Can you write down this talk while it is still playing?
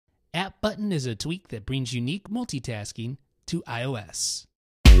AppButton is a tweak that brings unique multitasking to iOS.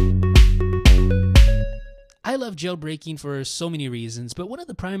 I love jailbreaking for so many reasons, but one of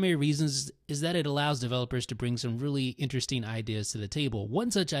the primary reasons is that it allows developers to bring some really interesting ideas to the table.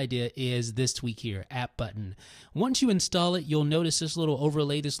 One such idea is this tweak here, AppButton. Once you install it, you'll notice this little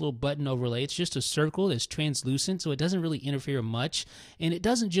overlay, this little button overlay. It's just a circle that's translucent, so it doesn't really interfere much. And it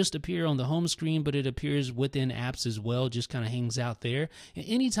doesn't just appear on the home screen, but it appears within apps as well, just kind of hangs out there. And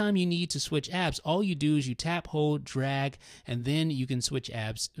anytime you need to switch apps, all you do is you tap, hold, drag, and then you can switch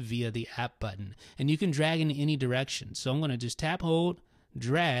apps via the AppButton. And you can drag in any direction. So I'm going to just tap, hold,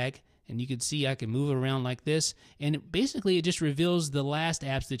 drag, and you can see I can move around like this, and basically it just reveals the last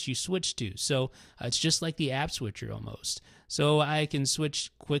apps that you switched to. So it's just like the app switcher almost. So I can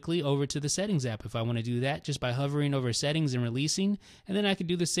switch quickly over to the settings app if I want to do that, just by hovering over settings and releasing. And then I can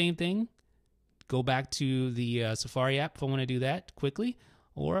do the same thing, go back to the Safari app if I want to do that quickly,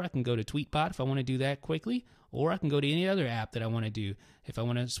 or I can go to TweetBot if I want to do that quickly, or I can go to any other app that I want to do. If I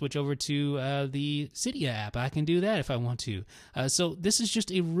want to switch over to the Cydia app, I can do that if I want to. So this is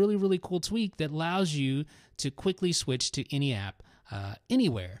just a really, really cool tweak that allows you to quickly switch to any app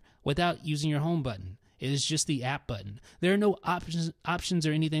anywhere without using your home button. It is just the app button. There are no options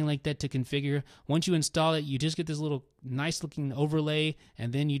or anything like that to configure. Once you install it, you just get this little nice looking overlay,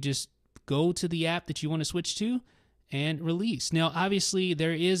 and then you just go to the app that you want to switch to and release. Now, obviously,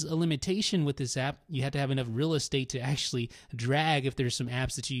 there is a limitation with this app. You have to have enough real estate to actually drag if there's some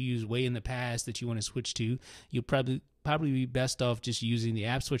apps that you use way in the past that you want to switch to. You'll probably be best off just using the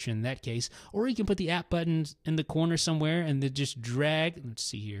app switcher in that case. Or you can put the app buttons in the corner somewhere and then just drag. Let's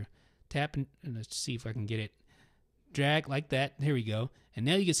see here. Tap and let's see if I can get it. Drag like that. There we go. And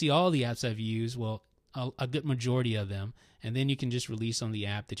now you can see all the apps I've used. Well, a good majority of them, and then you can just release on the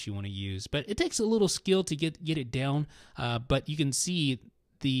app that you want to use. But it takes a little skill to get it down, but you can see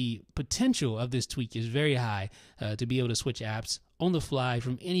the potential of this tweak is very high to be able to switch apps on the fly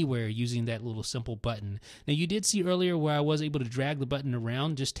from anywhere using that little simple button. Now, you did see earlier where I was able to drag the button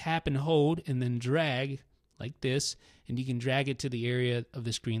around. Just tap and hold and then drag like this, and you can drag it to the area of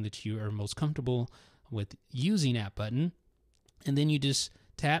the screen that you are most comfortable with using AppButton, and then you just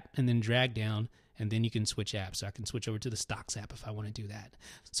tap and then drag down, and then you can switch apps. So I can switch over to the Stocks app if I want to do that.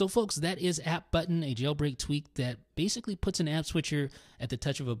 So folks, that is AppButton, a jailbreak tweak that basically puts an app switcher at the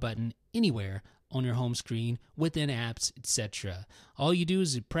touch of a button anywhere on your home screen, within apps, etc. All you do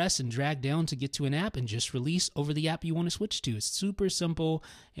is press and drag down to get to an app and just release over the app you want to switch to. It's super simple,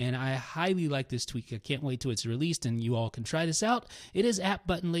 and I highly like this tweak. I can't wait till it's released and you all can try this out. It is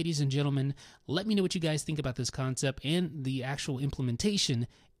AppButton, ladies and gentlemen. Let me know what you guys think about this concept and the actual implementation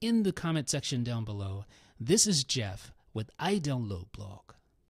in the comment section down below. This is Jeff with iDownload Blog.